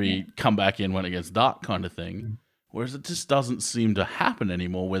and it'd be come back in when it gets dark kind of thing. Whereas it just doesn't seem to happen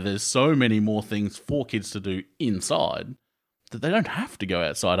anymore, where there's so many more things for kids to do inside that they don't have to go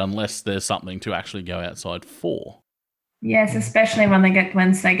outside unless there's something to actually go outside for. Yes, especially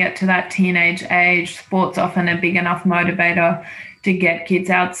once they get to that teenage age, sport's often a big enough motivator to get kids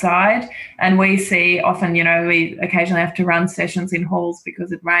outside. And we see often, we occasionally have to run sessions in halls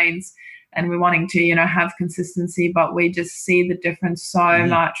because it rains and we're wanting to, have consistency, but we just see the difference so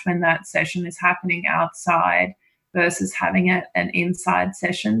much when that session is happening outside versus having an inside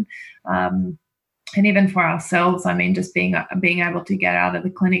session. And even for ourselves, I mean, just being able to get out of the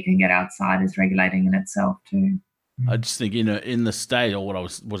clinic and get outside is regulating in itself too. I just think, in the States, or what I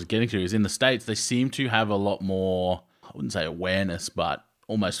was getting to is in the States, they seem to have a lot more, I wouldn't say awareness, but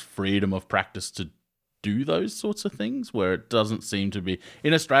almost freedom of practice to do those sorts of things, where it doesn't seem to be.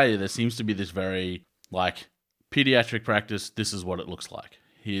 In Australia, there seems to be this very, like, pediatric practice, this is what it looks like.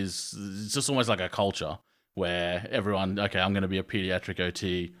 It's just almost like a culture where everyone, okay, I'm going to be a pediatric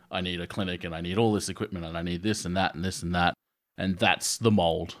OT, I need a clinic and I need all this equipment and I need this and that and this and that. And that's the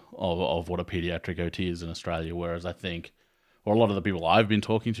mold of what a pediatric OT is in Australia. Whereas I think, or a lot of the people I've been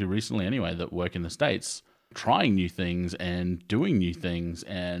talking to recently anyway that work in the States, trying new things and doing new things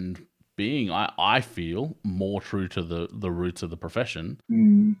and being, I feel, more true to the roots of the profession.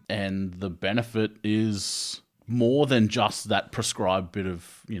 And the benefit is more than just that prescribed bit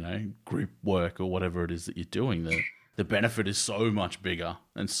of, group work or whatever it is that you're doing. The benefit is so much bigger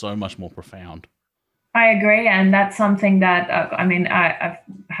and so much more profound. I agree, and that's something that, I've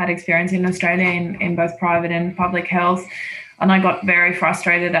had experience in Australia in both private and public health, and I got very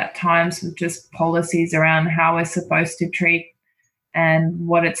frustrated at times with just policies around how we're supposed to treat and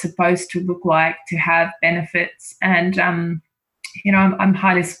what it's supposed to look like to have benefits. And, I'm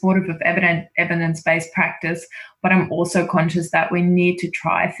highly supportive of evidence-based practice, but I'm also conscious that we need to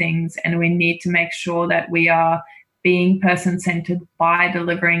try things and we need to make sure that we are being person-centered by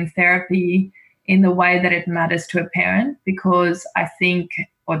delivering therapy in the way that it matters to a parent, because I think,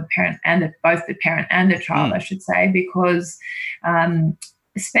 or the parent and both the parent and the child, I should say, because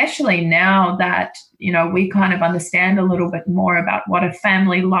especially now that, we kind of understand a little bit more about what a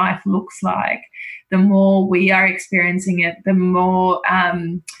family life looks like, the more we are experiencing it, the more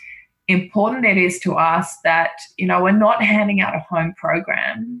important it is to us that, we're not handing out a home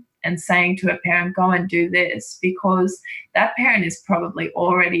program and saying to a parent, go and do this, because that parent is probably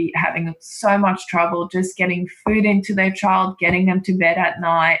already having so much trouble just getting food into their child, getting them to bed at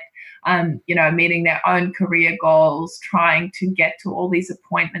night, meeting their own career goals, trying to get to all these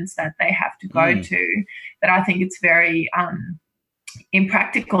appointments that they have to go to, that I think it's very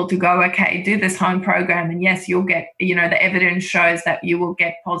impractical to go, okay, do this home program and yes, you'll get, the evidence shows that you will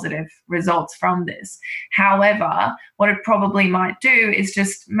get positive results from this. However, what it probably might do is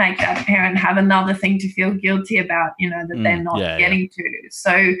just make that parent have another thing to feel guilty about, that they're not getting to.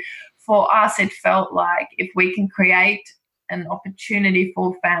 So for us, it felt like if we can create an opportunity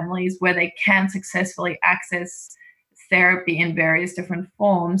for families where they can successfully access therapy in various different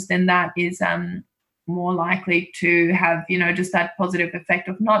forms, then that is more likely to have, just that positive effect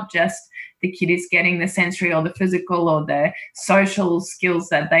of not just the kid is getting the sensory or the physical or the social skills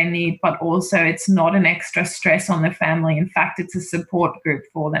that they need, but also it's not an extra stress on the family. In fact, it's a support group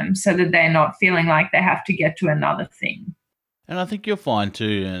for them so that they're not feeling like they have to get to another thing. And I think you'll find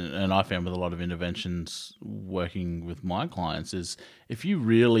too, and I found with a lot of interventions working with my clients, is if you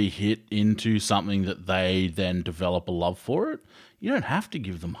really hit into something that they then develop a love for it, you don't have to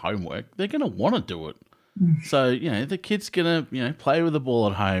give them homework. They're going to want to do it. So, the kid's going to, play with the ball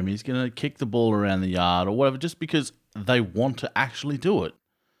at home. He's going to kick the ball around the yard or whatever, just because they want to actually do it.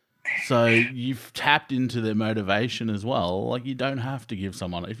 So you've tapped into their motivation as well. Like, you don't have to give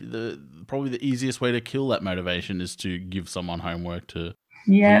someone, probably the easiest way to kill that motivation is to give someone homework to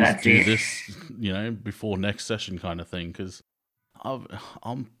do this, before next session kind of thing. Because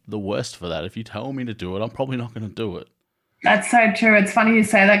I'm the worst for that. If you tell me to do it, I'm probably not going to do it. That's so true. It's funny you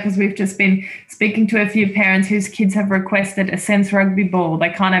say that because we've just been speaking to a few parents whose kids have requested a sense rugby ball.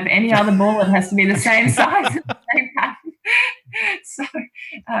 They can't have any other ball. It has to be the same size and the same pattern. So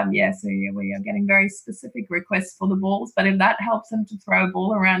we are getting very specific requests for the balls. But if that helps them to throw a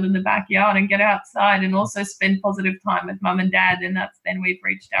ball around in the backyard and get outside and also spend positive time with mum and dad, then we've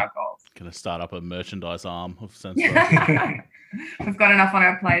reached our goals. Going to start up a merchandise arm of sense rugby. We've got enough on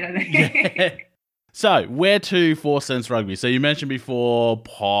our plate, I think. Yeah. So, where to for Sense Rugby? So, you mentioned before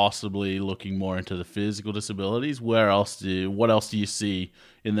possibly looking more into the physical disabilities. What else do you see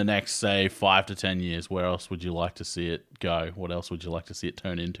in the next, say, 5 to 10 years? Where else would you like to see it go? What else would you like to see it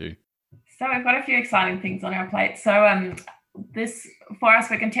turn into? So, we've got a few exciting things on our plate. So, for us,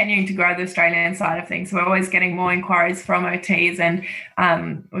 we're continuing to grow the Australian side of things. We're always getting more inquiries from OTs, and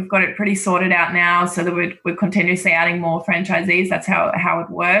we've got it pretty sorted out now so that we're continuously adding more franchisees. That's how it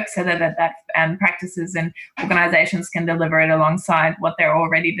works, so that practices and organisations can deliver it alongside what they're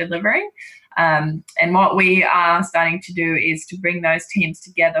already delivering. And what we are starting to do is to bring those teams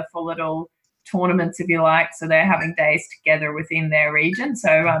together for little tournaments, if you like. So they're having days together within their region.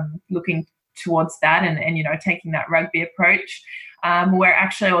 So looking towards that and taking that rugby approach. We're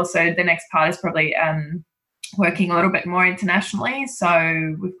actually also, the next part is probably working a little bit more internationally.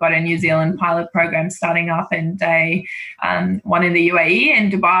 So we've got a New Zealand pilot program starting up and one in the UAE and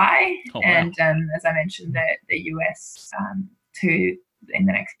Dubai. Oh, wow. And as I mentioned, the US in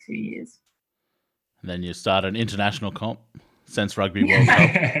the next 2 years. And then you start an international comp, Sense Rugby World Cup.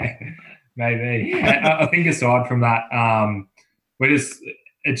 Maybe. I think aside from that,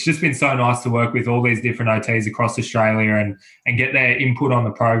 it's just been so nice to work with all these different OTs across Australia and get their input on the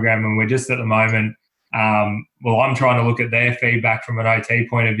program. And we're just at the moment, I'm trying to look at their feedback from an OT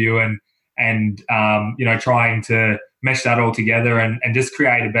point of view and trying to mesh that all together and just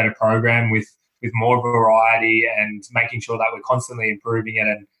create a better program with more variety and making sure that we're constantly improving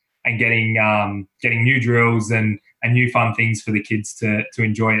it and getting new drills and new fun things for the kids to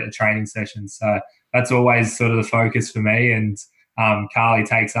enjoy at the training sessions. So that's always sort of the focus for me. And Carly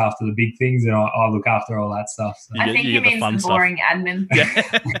takes after the big things and I look after all that stuff. So. I think he means the boring admin. Yeah.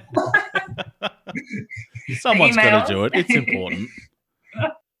 Someone's got to do it. It's important.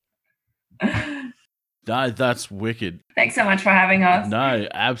 No, that's wicked. Thanks so much for having us. No,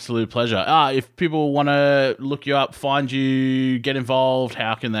 absolute pleasure. If people want to look you up, find you, get involved,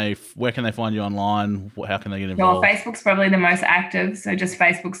 where can they find you online? How can they get involved? Well, Facebook's probably the most active, so just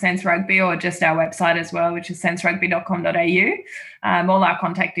Facebook Sense Rugby or just our website as well, which is senserugby.com.au. All our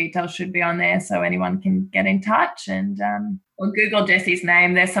contact details should be on there so anyone can get in touch and or Google Jesse's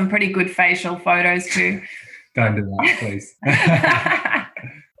name. There's some pretty good facial photos too. Don't do that, please.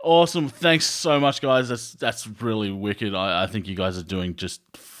 Awesome. Thanks so much, guys. That's really wicked. I think you guys are doing just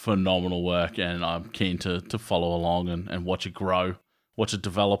phenomenal work and I'm keen to follow along and watch it grow, watch it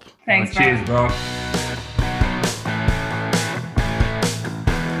develop. Thanks, Cheers, bro.